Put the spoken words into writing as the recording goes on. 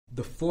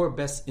the 4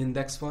 best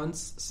index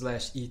funds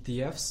 /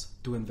 ETFs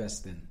to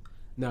invest in.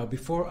 Now,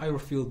 before I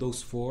reveal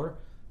those 4,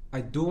 I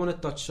do want to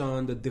touch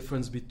on the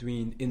difference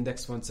between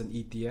index funds and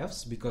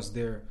ETFs because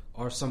there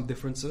are some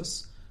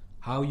differences.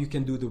 How you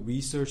can do the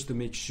research to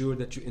make sure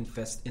that you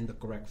invest in the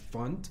correct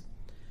fund.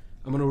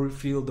 I'm going to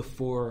reveal the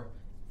 4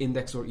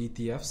 index or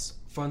ETFs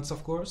funds,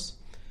 of course.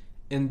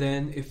 And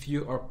then if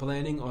you are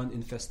planning on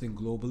investing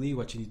globally,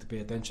 what you need to pay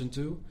attention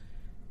to.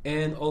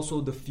 And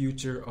also the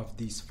future of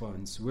these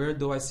funds. Where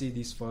do I see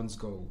these funds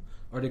go?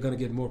 Are they going to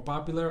get more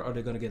popular? Are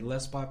they going to get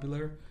less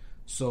popular?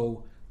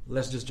 So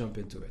let's just jump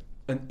into it.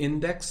 An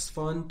index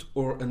fund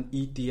or an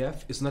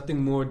ETF is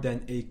nothing more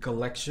than a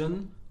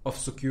collection of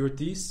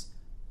securities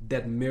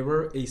that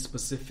mirror a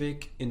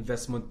specific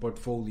investment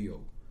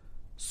portfolio.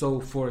 So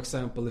for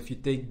example, if you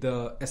take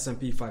the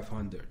S&P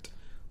 500,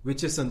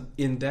 which is an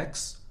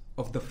index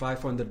of the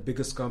 500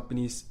 biggest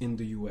companies in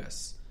the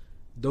US,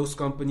 those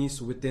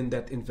companies within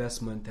that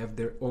investment have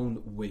their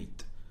own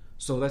weight.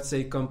 So let's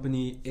say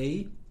company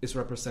A is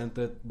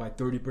represented by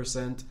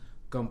 30%,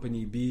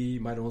 company B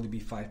might only be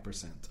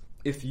 5%.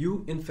 If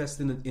you invest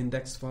in an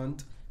index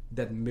fund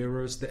that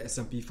mirrors the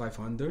S&P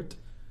 500,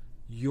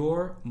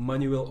 your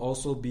money will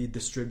also be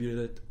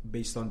distributed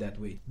based on that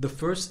weight. The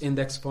first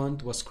index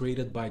fund was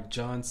created by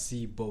John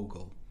C.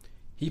 Bogle.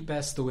 He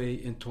passed away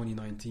in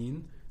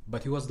 2019,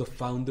 but he was the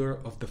founder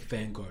of the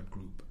Vanguard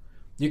Group.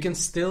 You can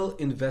still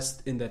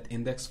invest in that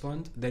index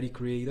fund that he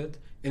created,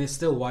 and it's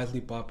still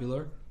widely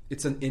popular.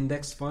 It's an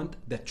index fund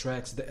that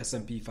tracks the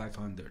S&P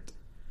 500.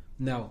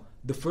 Now,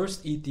 the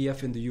first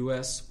ETF in the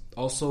US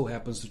also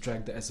happens to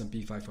track the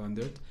S&P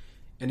 500,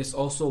 and it's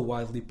also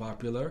widely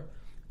popular.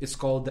 It's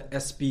called the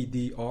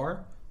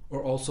SPDR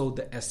or also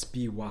the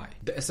SPY.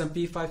 The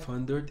S&P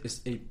 500 is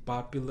a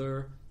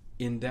popular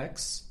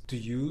index to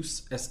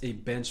use as a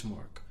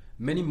benchmark.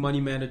 Many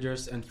money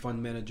managers and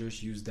fund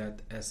managers use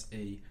that as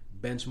a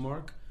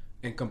benchmark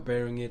and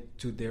comparing it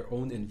to their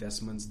own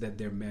investments that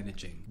they're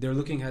managing. They're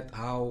looking at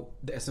how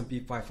the S&P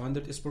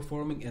 500 is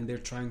performing and they're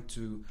trying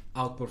to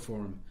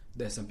outperform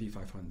the S&P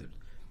 500.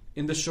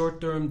 In the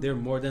short term, they're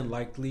more than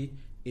likely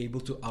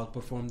able to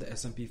outperform the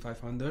S&P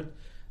 500.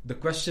 The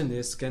question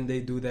is, can they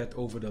do that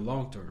over the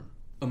long term?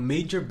 A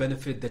major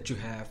benefit that you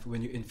have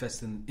when you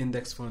invest in an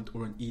index fund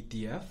or an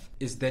ETF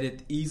is that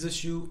it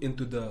eases you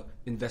into the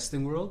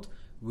investing world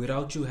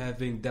without you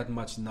having that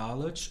much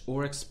knowledge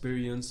or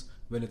experience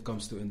when it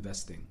comes to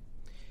investing.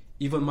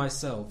 Even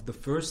myself, the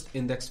first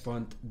index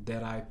fund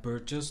that I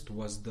purchased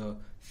was the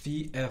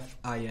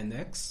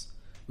VFINX,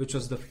 which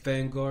was the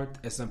Vanguard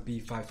S&P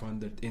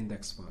 500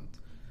 index fund.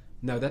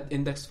 Now that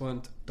index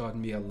fund taught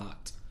me a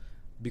lot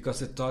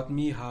because it taught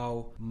me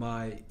how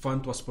my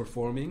fund was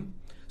performing.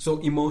 So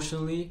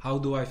emotionally, how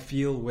do I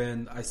feel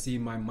when I see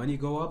my money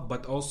go up,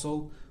 but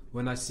also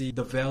when I see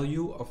the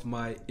value of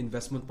my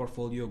investment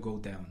portfolio go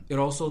down. It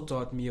also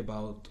taught me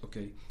about,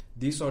 okay,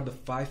 these are the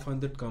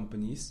 500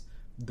 companies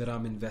that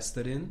I'm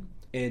invested in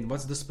and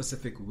what's the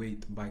specific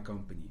weight by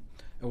company.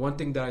 And one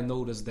thing that I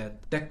noticed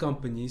that tech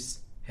companies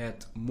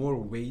had more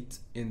weight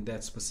in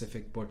that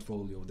specific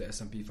portfolio, the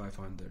S&P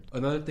 500.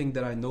 Another thing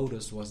that I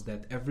noticed was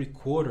that every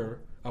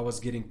quarter I was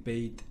getting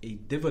paid a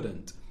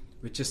dividend,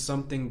 which is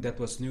something that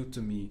was new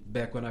to me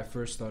back when I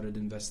first started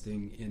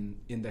investing in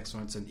index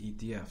funds and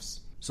ETFs.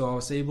 So I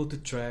was able to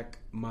track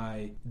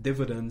my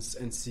dividends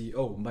and see,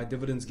 oh, my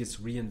dividends gets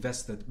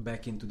reinvested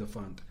back into the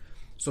fund.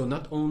 So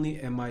not only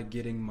am I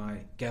getting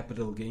my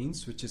capital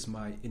gains, which is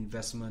my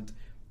investment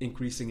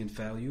increasing in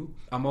value,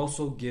 I'm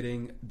also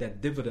getting that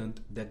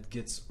dividend that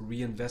gets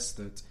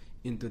reinvested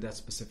into that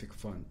specific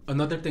fund.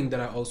 Another thing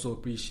that I also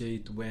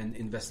appreciate when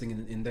investing in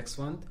an index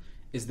fund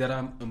is that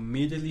I'm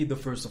immediately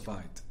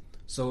diversified.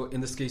 So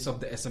in this case of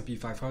the S&P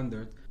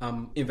 500,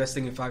 I'm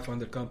investing in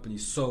 500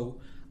 companies. So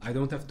I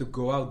don't have to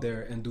go out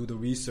there and do the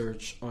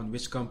research on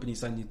which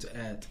companies I need to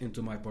add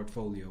into my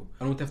portfolio.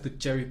 I don't have to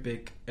cherry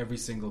pick every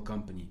single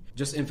company.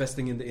 Just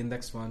investing in the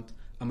index fund,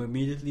 I'm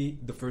immediately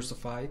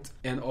diversified,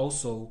 and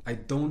also I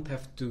don't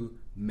have to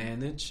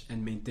manage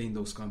and maintain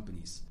those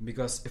companies.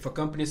 Because if a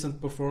company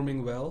isn't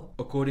performing well,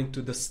 according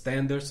to the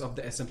standards of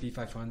the S&P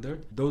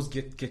 500, those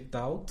get kicked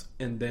out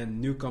and then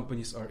new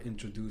companies are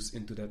introduced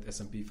into that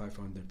S&P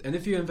 500. And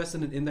if you invest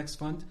in an index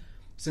fund,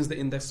 since the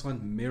index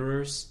fund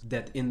mirrors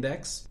that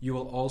index, you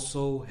will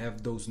also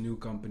have those new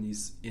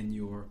companies in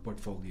your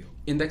portfolio.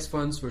 Index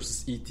funds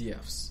versus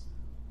ETFs.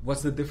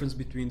 What's the difference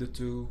between the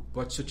two?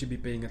 What should you be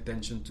paying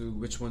attention to?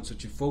 Which one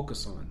should you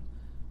focus on?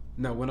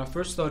 Now, when I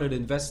first started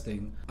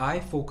investing, I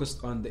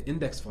focused on the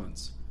index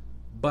funds,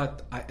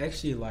 but I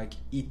actually like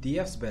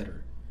ETFs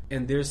better.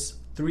 And there's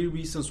 3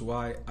 reasons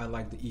why I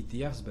like the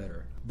ETFs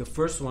better. The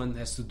first one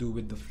has to do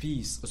with the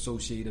fees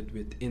associated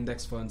with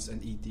index funds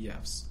and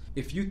ETFs.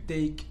 If you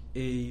take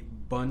a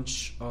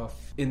bunch of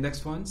index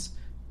funds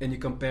and you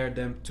compare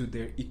them to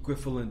their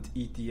equivalent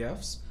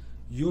ETFs,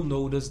 you'll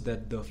notice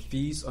that the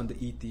fees on the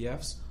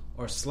ETFs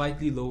are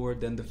slightly lower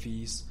than the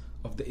fees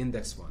of the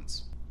index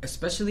funds.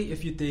 Especially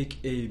if you take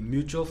a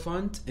mutual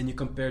fund and you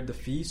compare the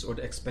fees or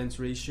the expense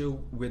ratio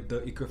with the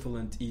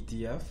equivalent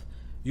ETF,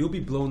 you'll be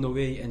blown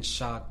away and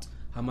shocked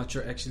how much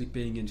you're actually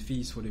paying in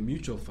fees for the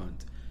mutual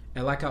fund.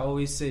 And like I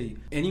always say,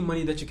 any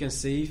money that you can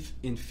save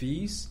in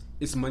fees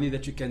is money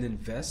that you can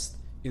invest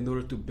in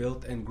order to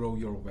build and grow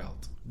your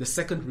wealth. The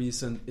second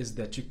reason is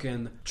that you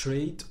can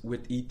trade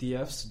with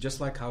ETFs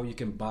just like how you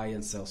can buy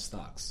and sell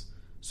stocks.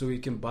 So you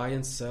can buy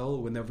and sell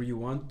whenever you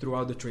want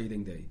throughout the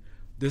trading day.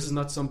 This is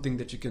not something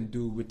that you can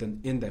do with an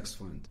index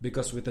fund,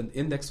 because with an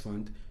index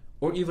fund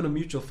or even a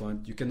mutual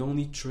fund, you can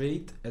only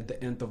trade at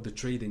the end of the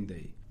trading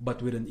day.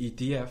 But with an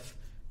ETF,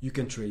 you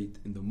can trade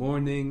in the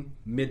morning,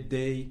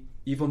 midday,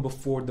 even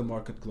before the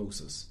market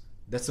closes.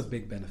 That's a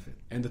big benefit.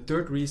 And the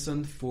third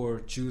reason for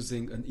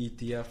choosing an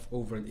ETF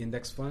over an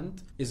index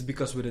fund is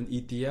because with an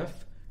ETF,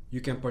 you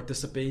can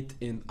participate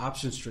in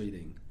options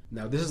trading.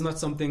 Now, this is not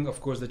something,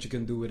 of course, that you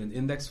can do with an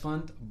index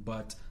fund,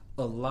 but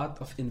a lot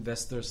of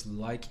investors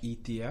like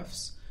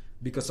ETFs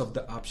because of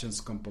the options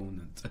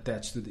component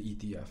attached to the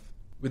ETF.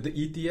 With the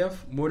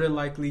ETF, more than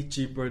likely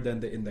cheaper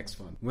than the index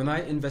fund. When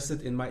I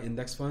invested in my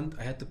index fund,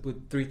 I had to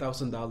put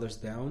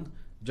 $3,000 down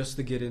just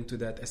to get into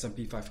that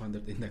S&P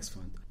 500 index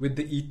fund. With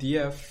the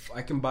ETF,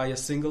 I can buy a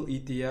single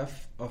ETF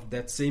of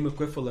that same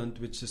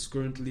equivalent, which is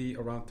currently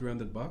around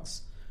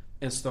 $300,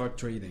 and start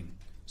trading.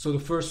 So the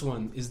first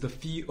one is the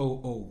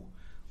VOO,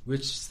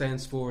 which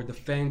stands for the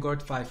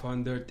Vanguard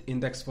 500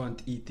 Index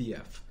Fund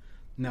ETF.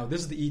 Now,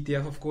 this is the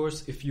ETF, of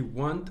course. If you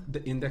want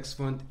the index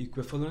fund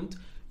equivalent,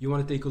 you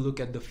want to take a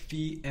look at the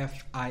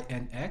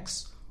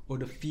VFINX or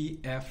the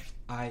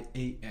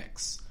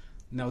VFIAX.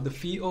 Now, the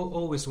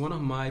VOO is one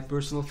of my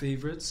personal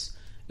favorites.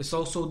 It's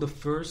also the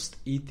first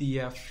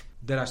ETF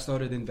that I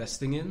started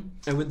investing in.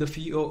 And with the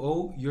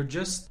VOO, you're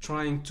just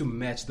trying to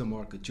match the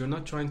market. You're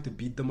not trying to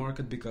beat the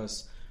market,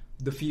 because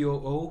the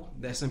VOO,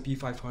 the S&P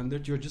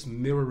 500, you're just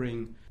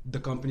mirroring the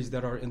companies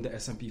that are in the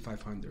S&P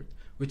 500,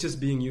 which is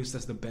being used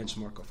as the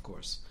benchmark, of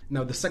course.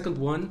 Now, the second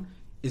one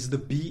is the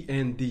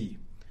BND.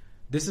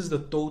 This is the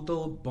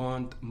Total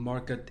Bond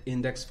Market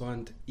Index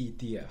Fund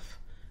ETF.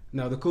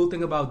 Now, the cool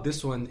thing about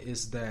this one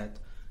is that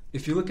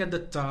if you look at the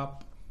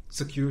top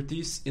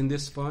securities in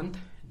this fund,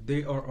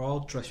 they are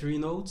all treasury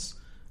notes,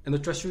 and the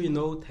treasury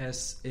note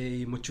has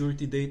a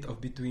maturity date of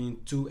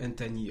between 2 and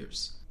 10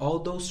 years. All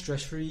those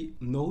treasury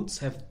notes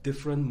have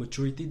different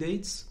maturity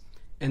dates,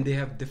 and they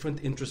have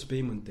different interest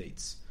payment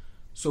dates.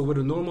 So with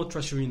a normal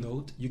treasury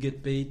note, you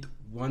get paid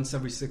once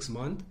every 6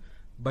 months,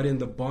 but in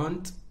the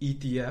bond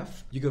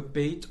ETF, you get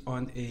paid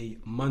on a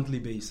monthly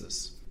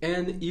basis.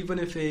 And even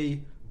if a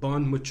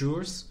bond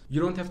matures,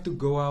 you don't have to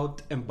go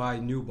out and buy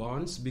new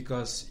bonds,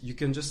 because you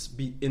can just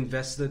be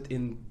invested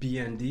in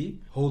BND,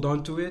 hold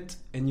on to it,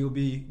 and you'll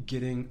be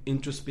getting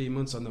interest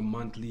payments on a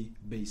monthly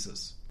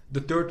basis. The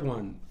third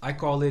one, I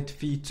call it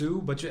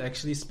V2, but you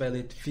actually spell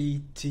it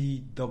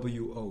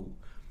VTWO,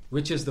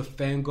 which is the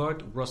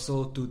Vanguard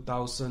Russell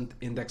 2000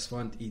 Index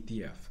Fund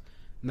ETF.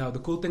 Now, the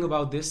cool thing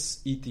about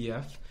this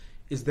ETF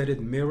is that it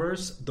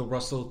mirrors the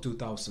Russell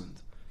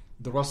 2000.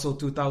 The Russell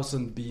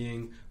 2000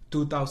 being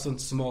 2,000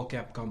 small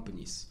cap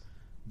companies.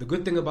 The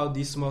good thing about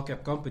these small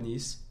cap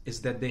companies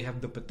is that they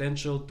have the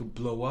potential to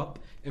blow up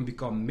and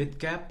become mid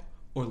cap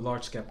or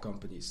large cap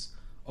companies.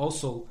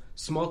 Also,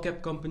 small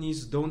cap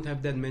companies don't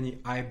have that many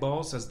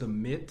eyeballs as the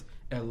mid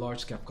and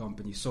large cap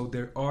companies. So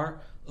there are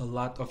a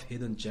lot of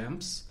hidden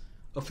gems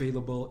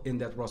available in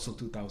that Russell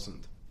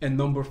 2000. And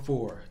number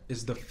 4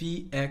 is the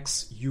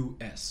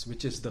VXUS,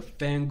 which is the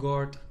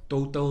Vanguard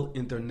Total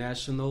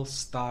International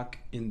Stock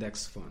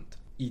Index Fund,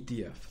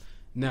 ETF.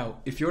 Now,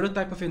 if you're the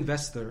type of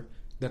investor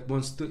that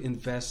wants to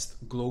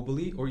invest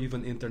globally or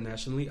even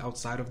internationally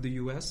outside of the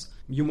US,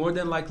 you more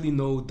than likely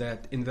know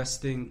that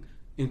investing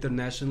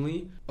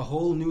internationally, a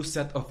whole new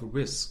set of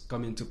risks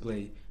come into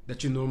play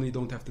that you normally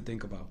don't have to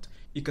think about.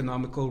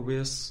 Economical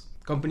risks,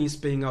 companies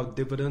paying out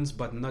dividends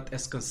but not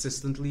as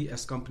consistently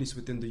as companies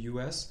within the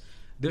US.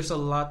 There's a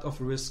lot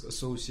of risk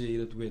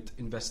associated with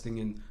investing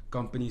in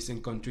companies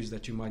in countries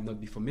that you might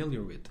not be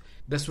familiar with.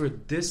 That's where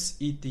this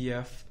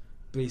ETF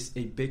plays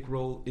a big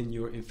role in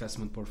your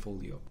investment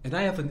portfolio. And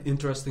I have an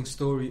interesting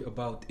story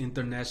about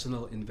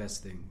international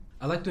investing.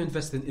 I like to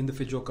invest in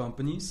individual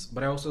companies,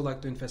 but I also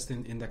like to invest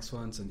in index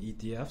funds and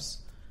ETFs.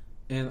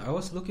 And I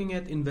was looking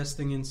at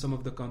investing in some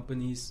of the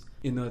companies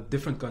in a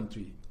different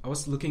country. I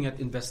was looking at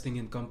investing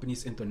in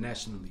companies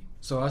internationally.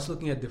 So I was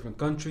looking at different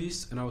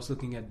countries, and I was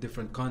looking at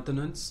different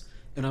continents,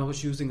 and I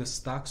was using a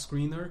stock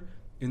screener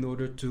in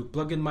order to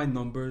plug in my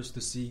numbers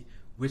to see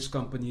which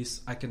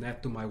companies I can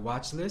add to my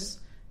watch list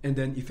and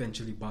then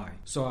eventually buy.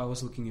 So I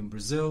was looking in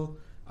Brazil,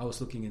 I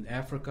was looking in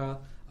Africa,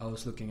 I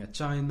was looking at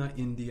China,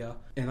 India,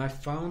 and I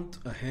found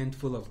a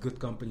handful of good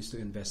companies to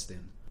invest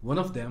in. One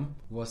of them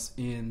was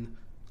in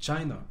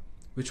China,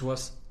 which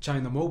was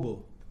China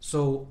Mobile.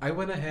 So I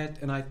went ahead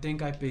and I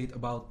think I paid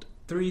about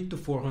 $300 to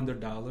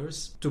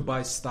 $400 to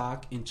buy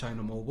stock in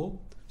China Mobile.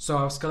 So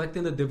I was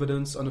collecting the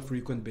dividends on a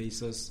frequent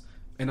basis,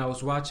 and I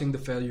was watching the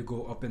value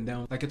go up and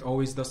down like it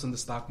always does in the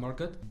stock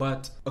market.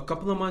 But a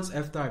couple of months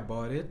after I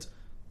bought it,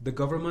 the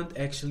government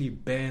actually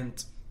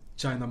banned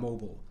China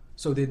Mobile.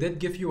 So they did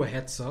give you a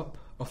heads up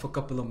of a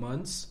couple of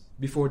months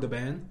before the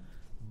ban,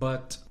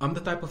 But I'm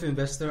the type of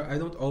investor, I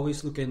don't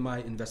always look in my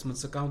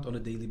investments account on a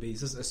daily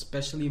basis,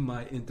 especially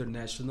my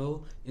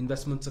international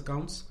investments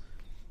accounts.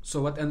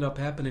 So what ended up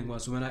happening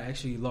was when I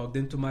actually logged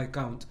into my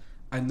account,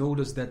 I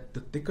noticed that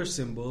the ticker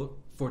symbol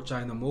for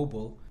China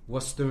Mobile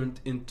was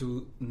turned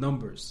into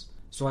numbers.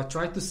 So I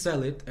tried to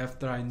sell it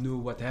after I knew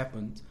what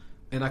happened,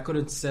 and I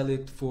couldn't sell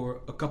it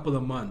for a couple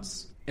of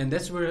months. And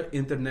that's where an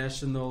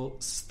international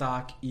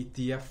stock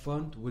ETF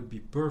fund would be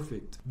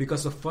perfect,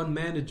 because a fund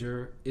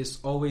manager is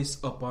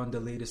always up on the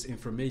latest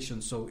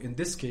information. So in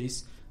this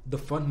case, the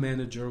fund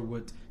manager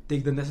would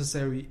take the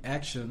necessary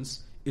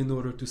actions in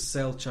order to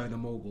sell China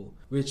Mobile,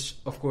 which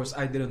of course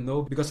I didn't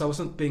know because I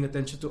wasn't paying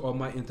attention to all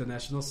my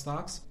international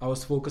stocks. I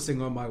was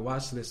focusing on my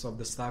watch list of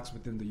the stocks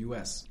within the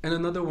US. And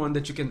another one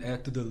that you can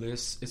add to the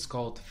list is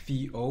called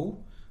FIO,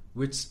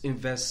 which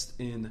invests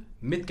in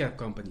mid-cap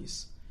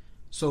companies.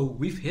 So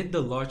we've hit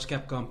the large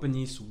cap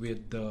companies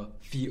with the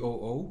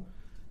FIOO.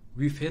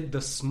 We've hit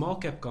the small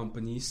cap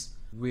companies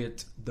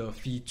with the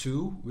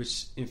FI2,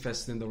 which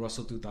invests in the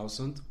Russell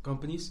 2000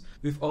 companies.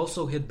 We've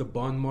also hit the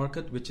bond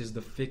market, which is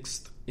the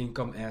fixed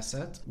income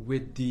asset,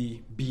 with the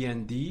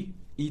BND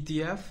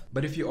ETF.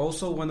 But if you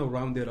also want to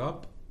round it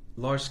up,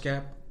 large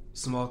cap,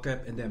 small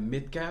cap, and then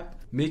mid cap,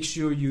 make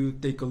sure you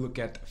take a look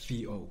at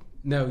FIO.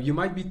 Now, you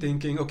might be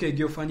thinking, okay,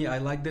 Giovanni, I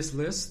like this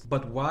list,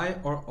 but why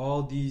are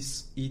all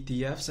these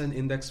ETFs and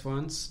index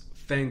funds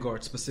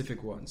Vanguard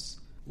specific ones?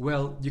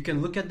 Well, you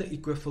can look at the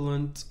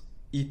equivalent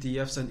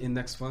ETFs and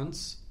index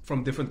funds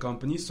from different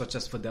companies such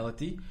as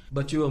Fidelity,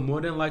 but you will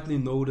more than likely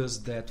notice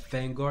that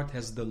Vanguard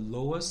has the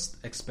lowest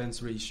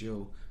expense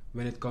ratio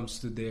when it comes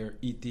to their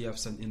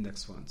ETFs and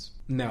index funds.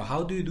 Now,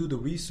 how do you do the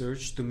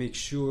research to make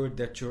sure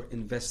that you're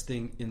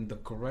investing in the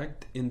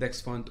correct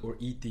index fund or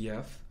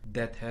ETF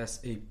that has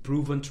a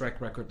proven track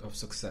record of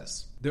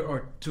success? There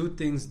are two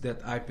things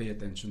that I pay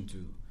attention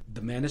to: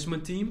 the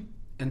management team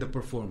and the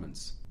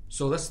performance.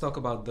 So let's talk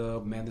about the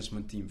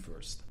management team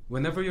first.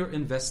 Whenever you're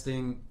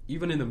investing,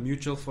 even in a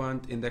mutual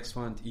fund, index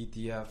fund,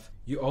 ETF,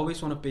 you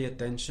always want to pay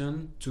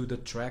attention to the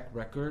track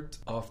record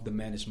of the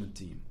management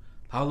team.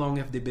 How long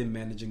have they been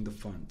managing the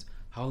fund?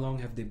 How long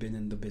have they been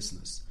in the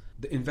business?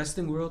 The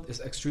investing world is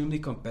extremely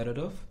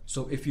competitive,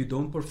 so if you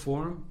don't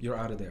perform, you're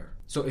out of there.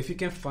 So if you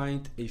can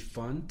find a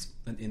fund,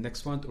 an index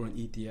fund or an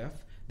ETF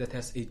that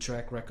has a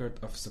track record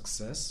of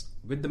success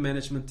with the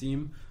management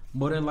team,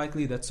 more than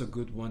likely that's a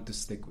good one to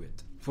stick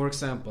with. For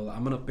example,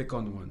 I'm going to pick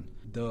on one,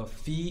 the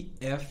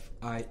FIAX,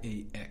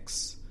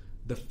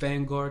 the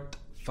Vanguard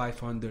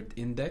 500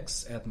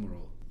 Index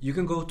Admiral. You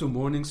can go to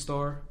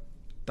Morningstar,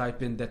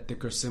 type in that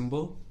ticker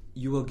symbol,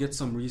 you will get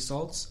some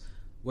results.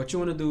 What you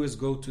want to do is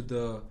go to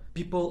the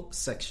people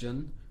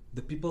section.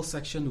 The people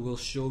section will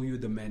show you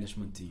the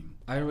management team.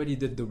 I already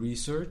did the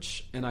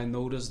research and I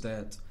noticed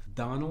that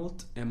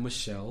Donald and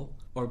Michelle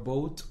are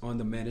both on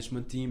the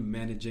management team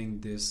managing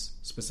this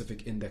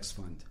specific index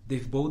fund.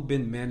 They've both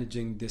been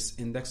managing this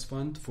index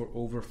fund for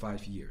over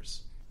 5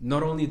 years.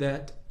 Not only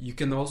that, you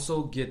can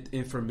also get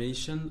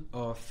information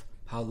of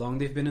how long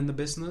they've been in the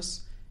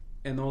business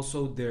and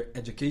also their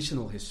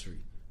educational history,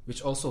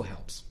 which also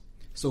helps.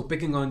 So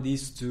picking on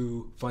these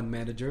two fund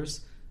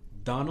managers,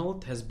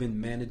 Donald has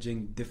been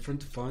managing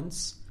different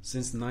funds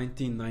since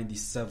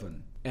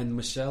 1997, and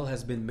Michelle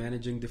has been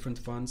managing different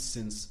funds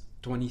since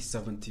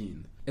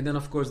 2017. And then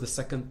of course the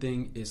second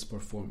thing is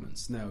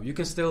performance. Now you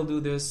can still do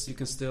this, you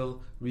can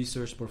still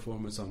research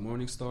performance on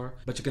Morningstar,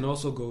 but you can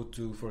also go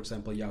to, for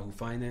example, Yahoo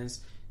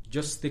Finance.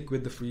 Just stick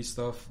with the free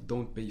stuff,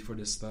 don't pay for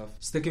this stuff.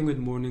 Sticking with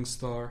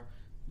Morningstar,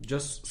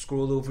 just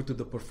scroll over to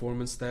the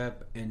performance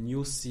tab and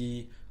you'll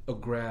see a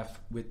graph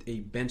with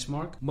a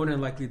benchmark, more than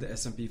likely the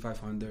S&P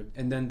 500,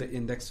 and then the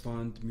index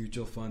fund,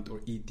 mutual fund, or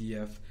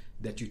ETF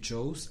that you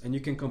chose, and you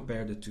can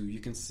compare the two.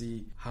 You can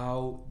see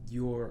how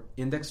your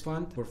index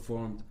fund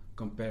performed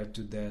compared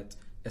to that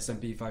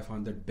S&P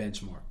 500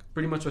 benchmark.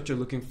 Pretty much what you're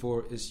looking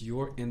for is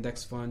your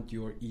index fund,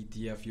 your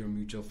ETF, your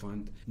mutual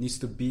fund needs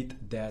to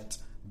beat that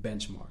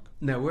benchmark.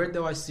 Now, where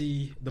do I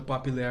see the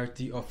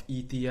popularity of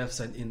ETFs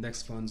and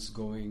index funds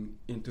going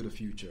into the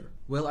future?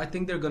 Well, I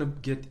think they're going to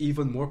get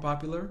even more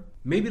popular.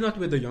 Maybe not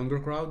with the younger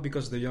crowd,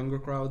 because the younger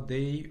crowd,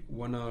 they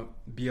want to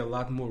be a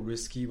lot more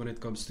risky when it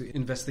comes to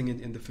investing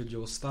in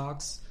individual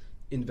stocks,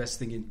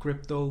 investing in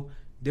crypto.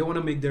 They want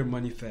to make their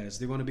money fast.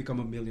 They want to become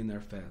a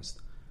millionaire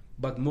fast.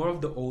 But more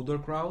of the older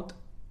crowd,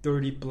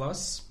 30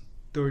 plus,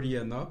 30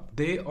 and up,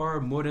 they are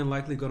more than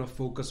likely going to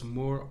focus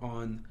more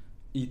on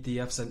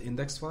ETFs and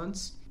index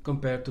funds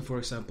compared to, for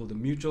example, the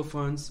mutual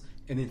funds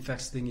and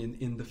investing in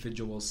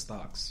individual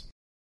stocks.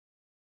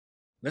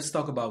 Let's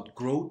talk about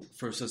growth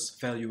versus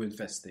value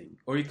investing.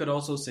 Or you could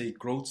also say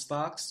growth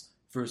stocks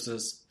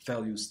versus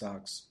value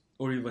stocks,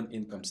 or even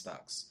income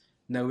stocks.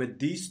 Now, with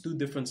these two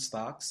different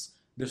stocks,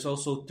 there's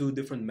also two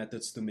different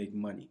methods to make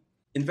money.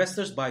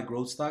 Investors buy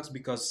growth stocks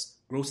because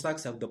growth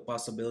stocks have the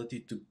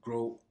possibility to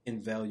grow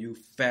in value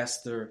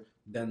faster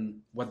than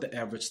what the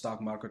average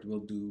stock market will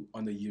do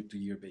on a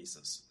year-to-year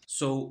basis.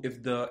 So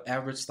if the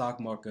average stock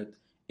market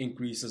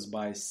increases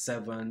by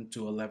 7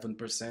 to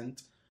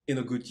 11% in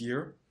a good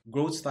year,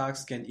 growth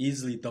stocks can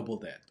easily double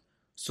that.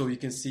 So you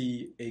can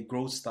see a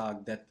growth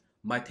stock that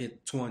might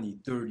hit 20,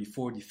 30,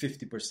 40,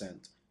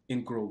 50%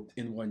 in growth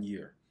in 1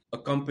 year. A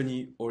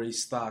company or a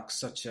stock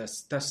such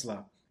as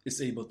Tesla is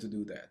able to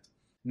do that.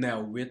 Now,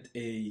 with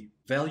a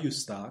value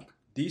stock,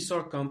 these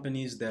are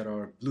companies that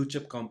are blue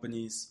chip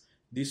companies.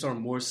 These are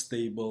more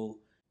stable.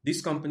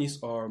 These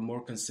companies are more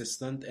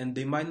consistent, and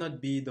they might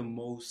not be the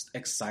most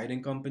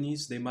exciting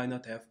companies. They might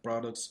not have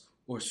products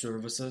or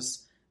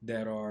services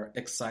that are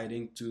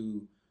exciting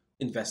to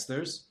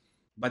investors,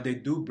 but they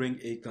do bring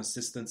a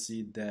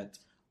consistency that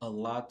a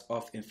lot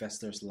of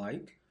investors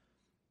like,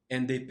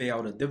 and they pay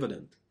out a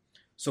dividend.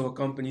 So a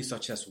company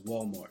such as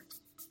Walmart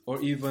or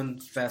even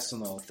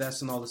Fastenal.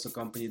 Fastenal is a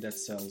company that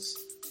sells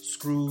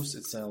screws,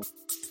 it sells.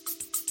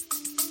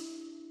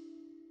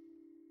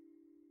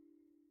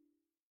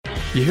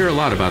 You hear a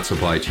lot about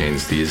supply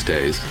chains these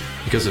days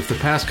because if the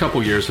past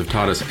couple years have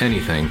taught us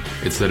anything,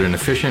 it's that an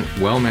efficient,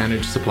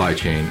 well-managed supply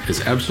chain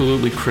is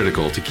absolutely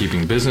critical to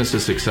keeping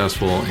businesses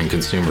successful and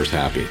consumers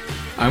happy.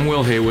 I'm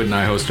Will Haywood and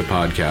I host a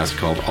podcast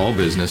called All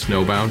Business,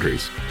 No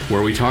Boundaries,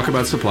 where we talk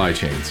about supply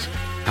chains,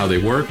 how they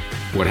work,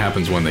 what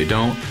happens when they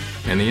don't,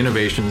 and the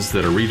innovations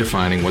that are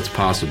redefining what's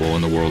possible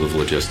in the world of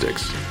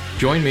logistics.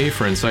 Join me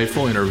for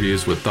insightful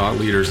interviews with thought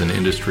leaders and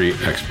industry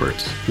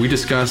experts. We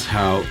discuss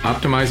how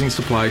optimizing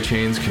supply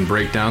chains can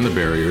break down the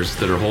barriers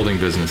that are holding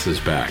businesses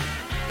back.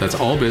 That's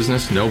All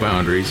Business, No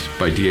Boundaries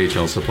by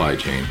DHL Supply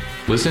Chain.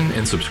 Listen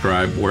and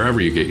subscribe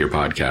wherever you get your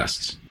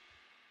podcasts.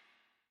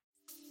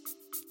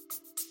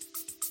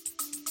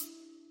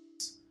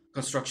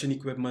 Construction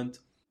equipment.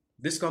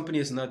 This company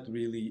is not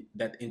really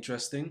that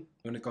interesting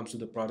when it comes to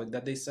the product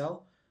that they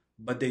sell,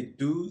 but they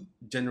do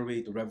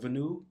generate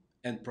revenue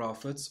and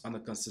profits on a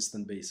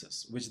consistent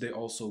basis, which they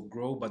also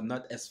grow, but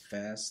not as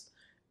fast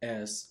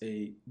as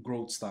a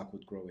growth stock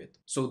would grow it.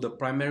 So the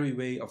primary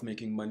way of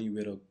making money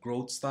with a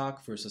growth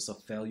stock versus a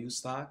value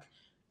stock,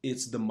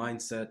 it's the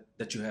mindset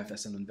that you have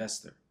as an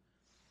investor.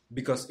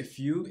 Because if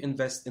you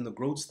invest in a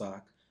growth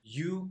stock,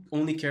 you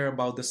only care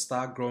about the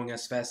stock growing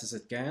as fast as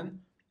it can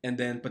and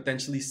then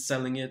potentially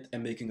selling it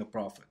and making a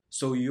profit.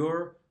 So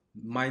your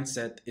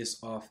mindset is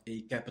of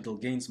a capital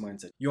gains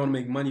mindset. You want to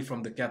make money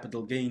from the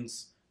capital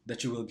gains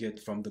that you will get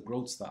from the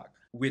growth stock.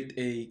 With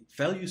a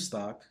value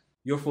stock,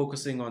 you're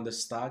focusing on the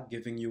stock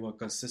giving you a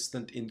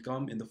consistent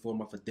income in the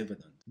form of a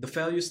dividend. The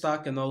value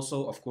stock can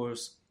also, of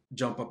course,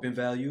 jump up in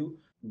value,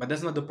 but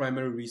that's not the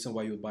primary reason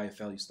why you buy a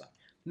value stock.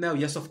 Now,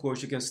 yes, of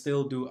course, you can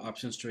still do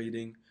options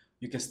trading,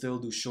 you can still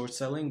do short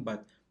selling,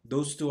 but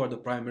those two are the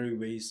primary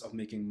ways of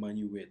making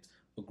money with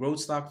a growth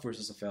stock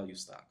versus a value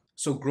stock.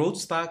 So growth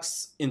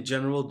stocks in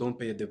general don't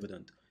pay a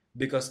dividend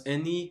because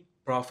any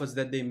profits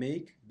that they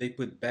make, they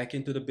put back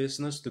into the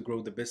business to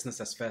grow the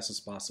business as fast as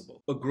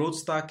possible. A growth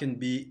stock can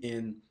be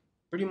in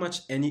pretty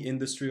much any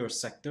industry or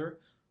sector,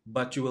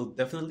 but you will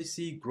definitely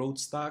see growth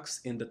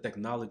stocks in the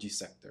technology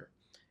sector.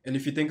 And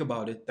if you think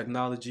about it,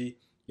 technology,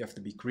 you have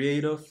to be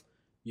creative,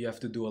 you have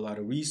to do a lot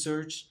of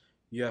research,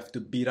 you have to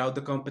beat out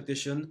the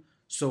competition.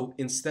 So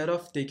instead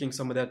of taking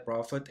some of that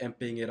profit and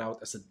paying it out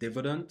as a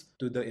dividend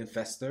to the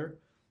investor,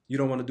 you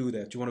don't want to do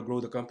that. You want to grow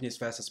the company as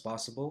fast as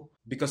possible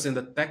because in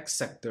the tech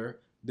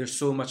sector, there's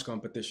so much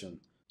competition.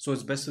 So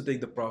it's best to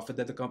take the profit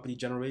that the company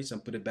generates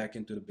and put it back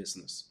into the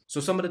business. So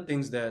some of the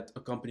things that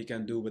a company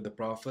can do with the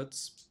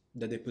profits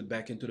that they put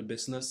back into the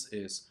business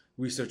is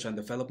research and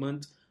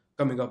development,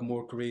 coming up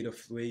more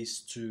creative ways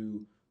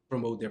to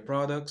promote their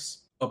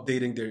products,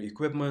 updating their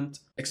equipment,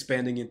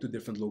 expanding into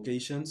different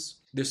locations.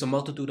 There's a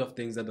multitude of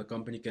things that the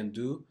company can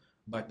do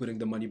by putting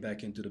the money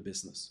back into the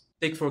business.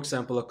 Take, for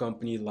example, a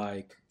company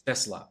like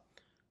Tesla.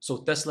 So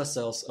Tesla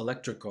sells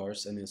electric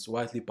cars and is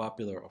widely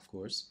popular, of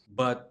course.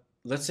 But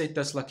let's say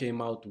Tesla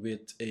came out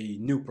with a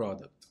new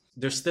product.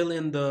 They're still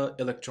in the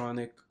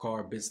electronic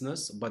car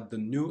business, but the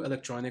new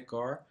electronic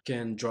car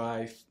can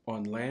drive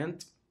on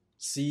land,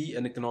 sea,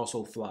 and it can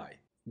also fly.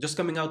 Just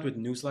coming out with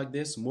news like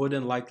this more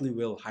than likely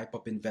will hype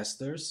up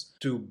investors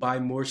to buy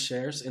more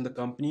shares in the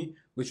company,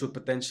 which would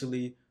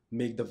potentially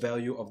make the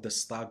value of the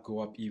stock go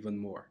up even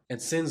more.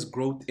 And since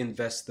growth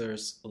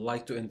investors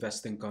like to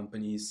invest in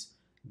companies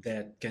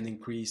that can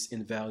increase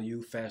in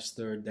value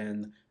faster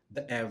than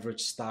the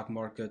average stock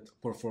market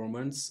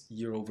performance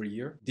year over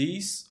year,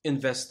 these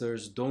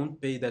investors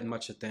don't pay that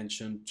much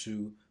attention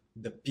to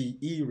the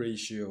PE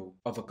ratio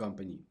of a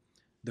company.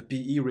 The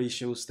PE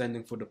ratio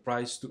standing for the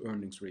price to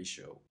earnings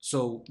ratio.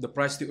 So the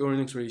price to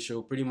earnings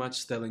ratio pretty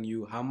much telling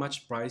you how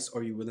much price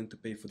are you willing to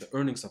pay for the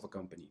earnings of a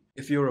company.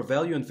 If you're a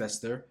value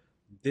investor,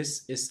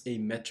 this is a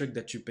metric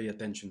that you pay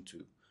attention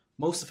to.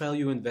 Most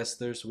value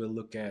investors will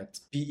look at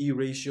PE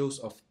ratios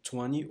of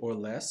 20 or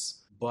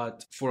less,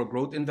 but for a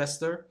growth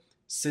investor,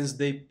 since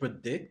they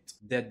predict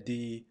that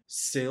the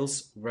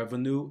sales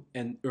revenue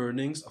and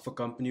earnings of a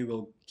company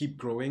will keep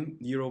growing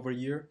year over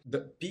year, the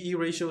PE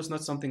ratio is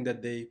not something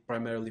that they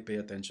primarily pay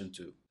attention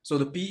to. So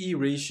the PE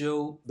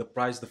ratio, the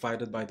price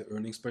divided by the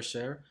earnings per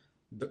share,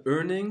 the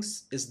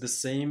earnings is the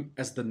same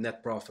as the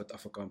net profit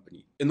of a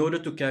company. In order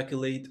to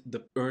calculate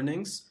the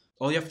earnings,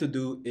 All you have to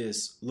do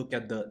is look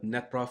at the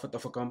net profit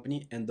of a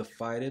company and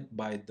divide it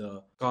by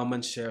the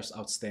common shares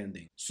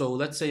outstanding. So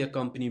let's say a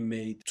company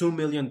made $2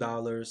 million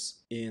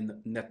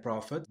in net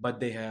profit, but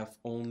they have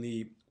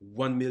only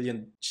 1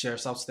 million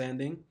shares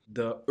outstanding.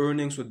 The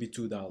earnings would be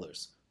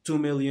 $2. 2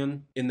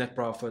 million in net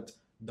profit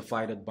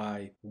divided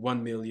by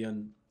 1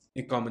 million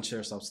in common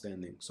shares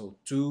outstanding. So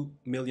 2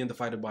 million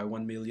divided by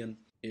 1 million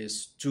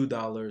is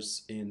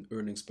 $2 in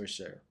earnings per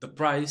share. The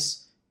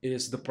price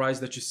is the price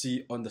that you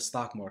see on the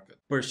stock market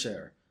per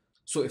share.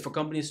 So if a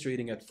company is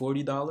trading at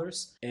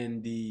 $40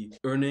 and the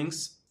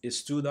earnings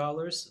is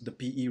 $2, the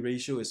PE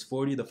ratio is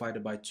 40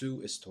 divided by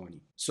 2 is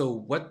 20. So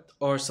what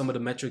are some of the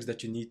metrics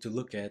that you need to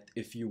look at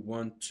if you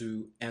want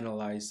to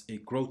analyze a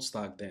growth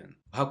stock then?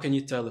 How can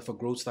you tell if a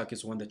growth stock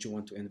is one that you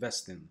want to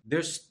invest in?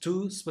 There's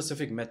two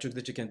specific metrics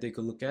that you can take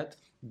a look at.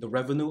 The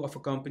revenue of a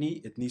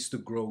company, it needs to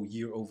grow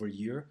year over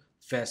year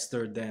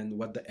faster than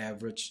what the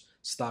average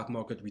stock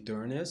market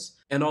return is.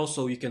 And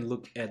also you can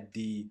look at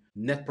the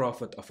net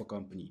profit of a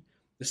company.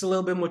 It's a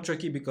little bit more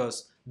tricky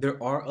because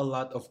there are a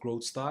lot of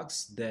growth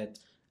stocks that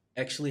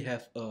actually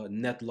have a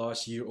net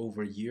loss year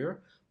over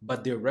year,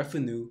 but their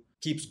revenue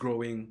keeps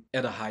growing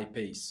at a high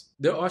pace.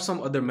 There are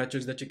some other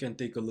metrics that you can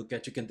take a look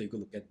at. You can take a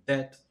look at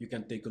debt. You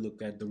can take a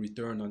look at the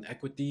return on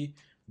equity,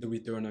 the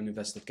return on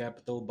invested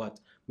capital. But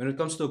when it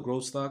comes to a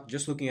growth stock,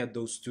 just looking at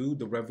those two,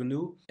 the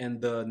revenue and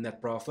the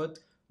net profit,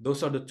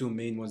 those are the two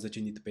main ones that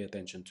you need to pay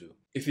attention to.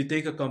 If you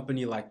take a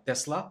company like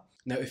Tesla,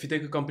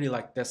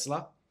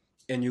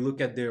 and you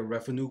look at their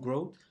revenue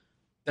growth,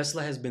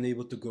 Tesla has been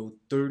able to grow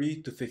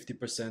 30 to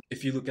 50%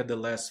 if you look at the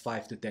last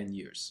 5 to 10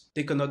 years.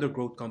 Take another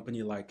growth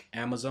company like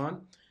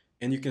Amazon,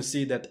 and you can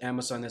see that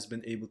Amazon has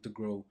been able to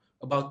grow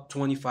about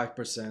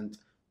 25%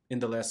 in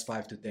the last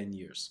 5 to 10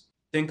 years.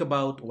 Think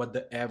about what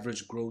the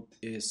average growth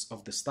is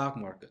of the stock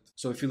market.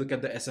 So if you look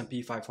at the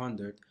S&P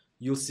 500,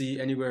 you'll see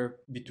anywhere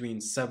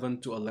between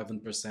 7 to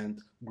 11%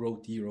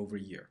 growth year over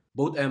year.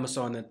 Both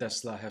Amazon and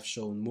Tesla have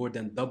shown more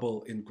than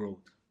double in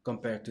growth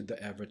compared to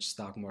the average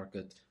stock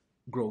market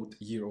growth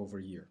year over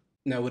year.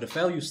 Now with a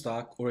value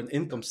stock or an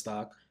income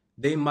stock,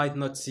 they might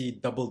not see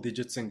double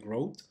digits in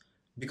growth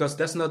because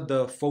that's not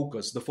the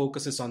focus. The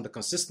focus is on the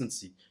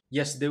consistency.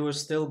 Yes, they will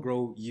still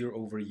grow year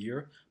over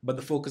year, but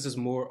the focus is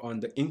more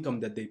on the income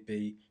that they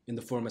pay in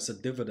the form as a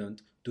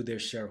dividend to their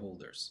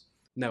shareholders.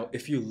 Now,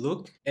 if you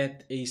look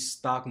at a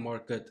stock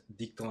market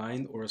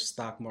decline or a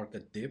stock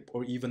market dip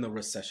or even a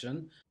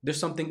recession, there's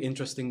something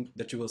interesting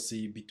that you will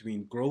see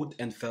between growth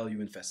and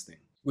value investing.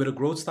 With a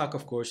growth stock,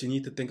 of course, you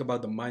need to think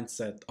about the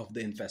mindset of the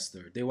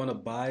investor. They want to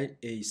buy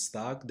a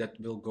stock that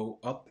will go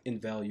up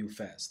in value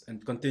fast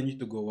and continue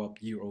to go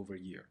up year over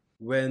year.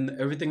 When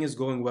everything is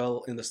going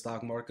well in the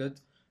stock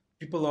market,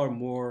 people are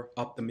more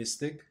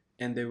optimistic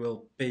and they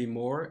will pay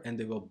more and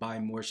they will buy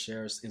more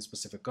shares in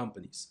specific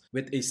companies.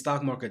 With a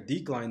stock market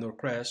decline or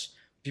crash,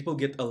 people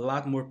get a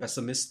lot more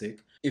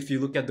pessimistic. If you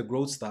look at the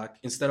growth stock,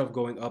 instead of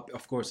going up,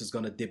 of course, it's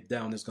going to dip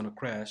down, it's going to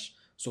crash.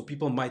 So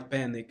people might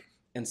panic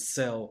and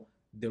sell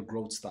their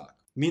growth stock.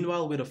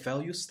 Meanwhile, with a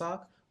value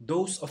stock,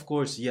 those, of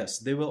course, yes,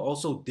 they will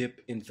also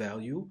dip in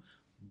value,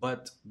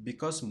 but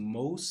because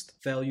most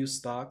value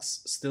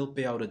stocks still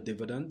pay out a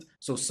dividend,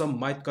 so some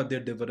might cut their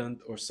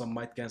dividend or some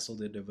might cancel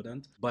their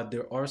dividend, but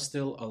there are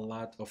still a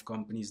lot of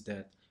companies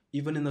that,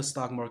 even in a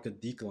stock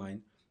market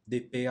decline, they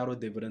pay out a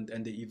dividend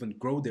and they even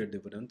grow their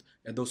dividend,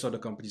 and those are the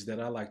companies that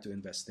I like to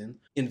invest in.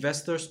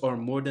 Investors are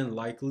more than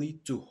likely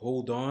to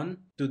hold on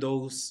to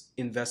those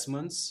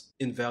investments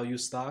in value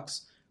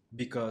stocks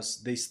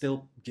because they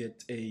still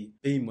get a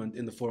payment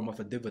in the form of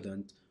a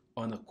dividend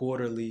on a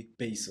quarterly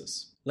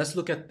basis. Let's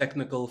look at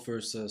technical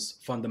versus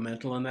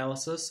fundamental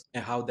analysis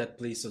and how that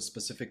plays a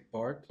specific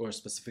part or a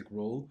specific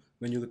role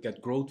when you look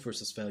at growth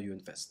versus value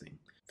investing.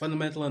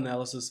 Fundamental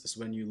analysis is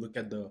when you look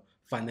at the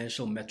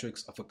financial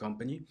metrics of a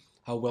company,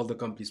 how well the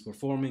company is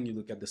performing. You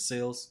look at the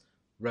sales,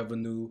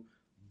 revenue,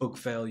 book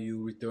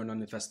value, return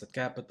on invested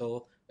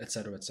capital,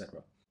 etc.,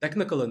 etc.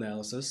 Technical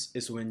analysis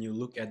is when you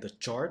look at the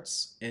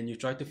charts and you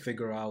try to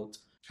figure out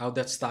how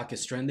that stock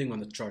is trending on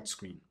the chart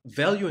screen.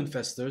 Value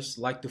investors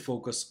like to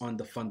focus on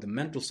the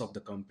fundamentals of the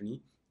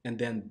company and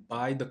then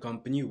buy the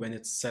company when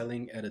it's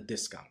selling at a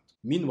discount.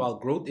 Meanwhile,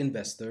 growth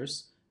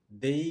investors,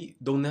 they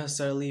don't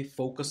necessarily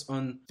focus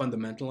on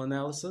fundamental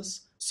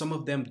analysis. Some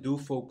of them do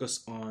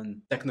focus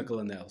on technical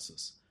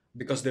analysis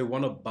because they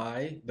want to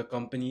buy the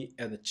company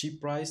at a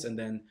cheap price and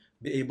then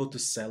be able to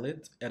sell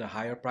it at a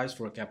higher price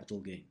for a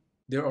capital gain.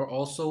 There are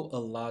also a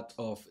lot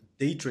of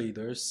day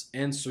traders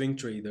and swing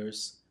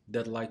traders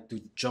that like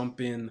to jump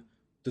in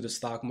to the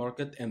stock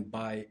market and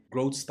buy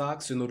growth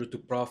stocks in order to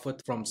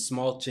profit from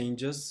small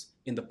changes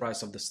in the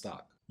price of the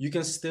stock. You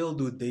can still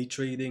do day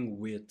trading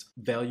with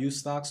value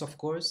stocks, of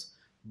course,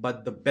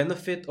 but the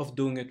benefit of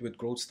doing it with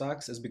growth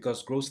stocks is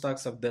because growth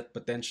stocks have that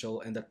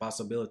potential and that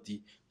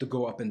possibility to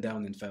go up and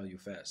down in value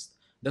fast.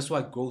 That's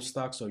why growth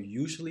stocks are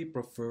usually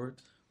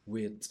preferred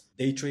with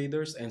day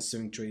traders and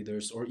swing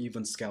traders or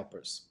even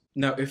scalpers.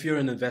 Now, if you're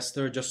an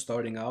investor just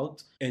starting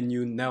out and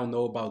you now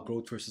know about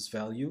growth versus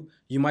value,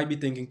 you might be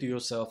thinking to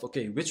yourself,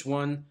 okay, which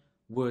one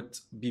would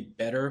be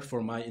better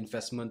for my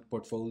investment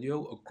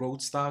portfolio, a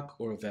growth stock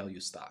or a value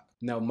stock.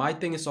 Now, my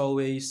thing is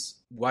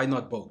always, why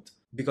not both?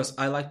 Because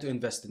I like to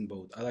invest in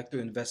both. I like to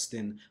invest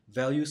in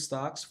value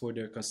stocks for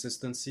their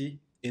consistency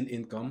in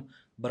income,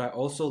 but I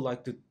also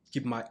like to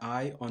keep my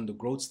eye on the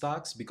growth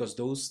stocks because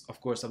those, of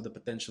course, have the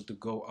potential to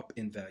go up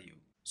in value.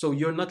 So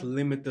you're not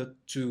limited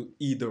to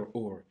either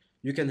or.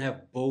 You can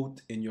have both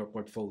in your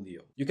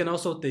portfolio. You can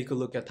also take a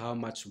look at how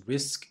much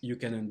risk you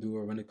can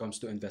endure when it comes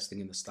to investing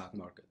in the stock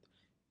market.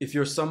 If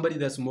you're somebody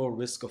that's more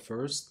risk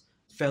averse,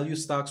 value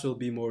stocks will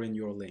be more in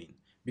your lane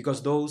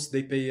because those,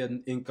 they pay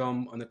an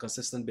income on a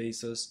consistent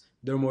basis.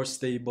 They're more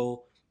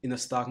stable. In a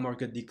stock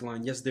market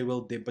decline, yes, they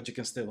will dip, but you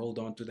can still hold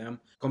on to them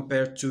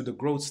compared to the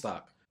growth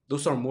stock.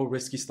 Those are more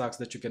risky stocks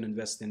that you can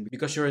invest in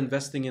because you're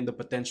investing in the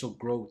potential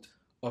growth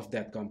of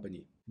that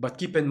company. But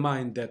keep in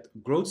mind that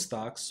growth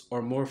stocks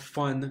are more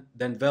fun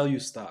than value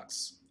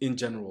stocks in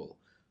general.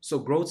 So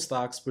growth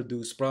stocks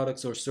produce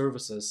products or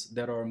services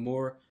that are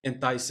more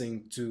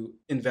enticing to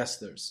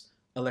investors.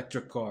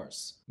 Electric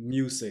cars,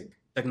 music,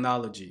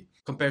 technology,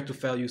 compared to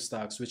value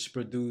stocks, which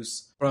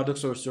produce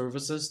products or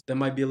services that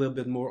might be a little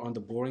bit more on the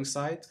boring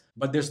side.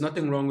 But there's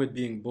nothing wrong with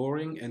being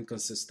boring and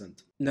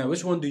consistent. Now,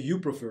 which one do you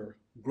prefer?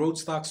 Growth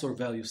stocks or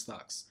value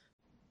stocks?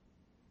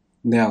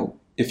 Now,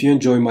 if you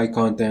enjoy my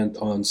content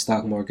on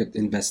stock market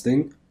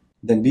investing,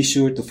 then be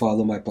sure to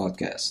follow my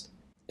podcast.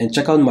 And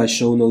check out my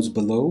show notes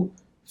below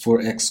for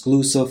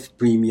exclusive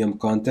premium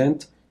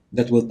content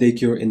that will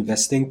take your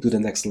investing to the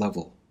next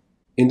level.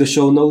 In the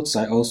show notes,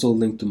 I also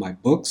link to my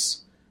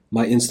books,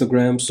 my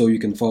Instagram so you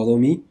can follow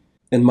me,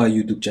 and my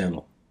YouTube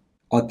channel.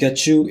 I'll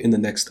catch you in the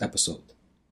next episode.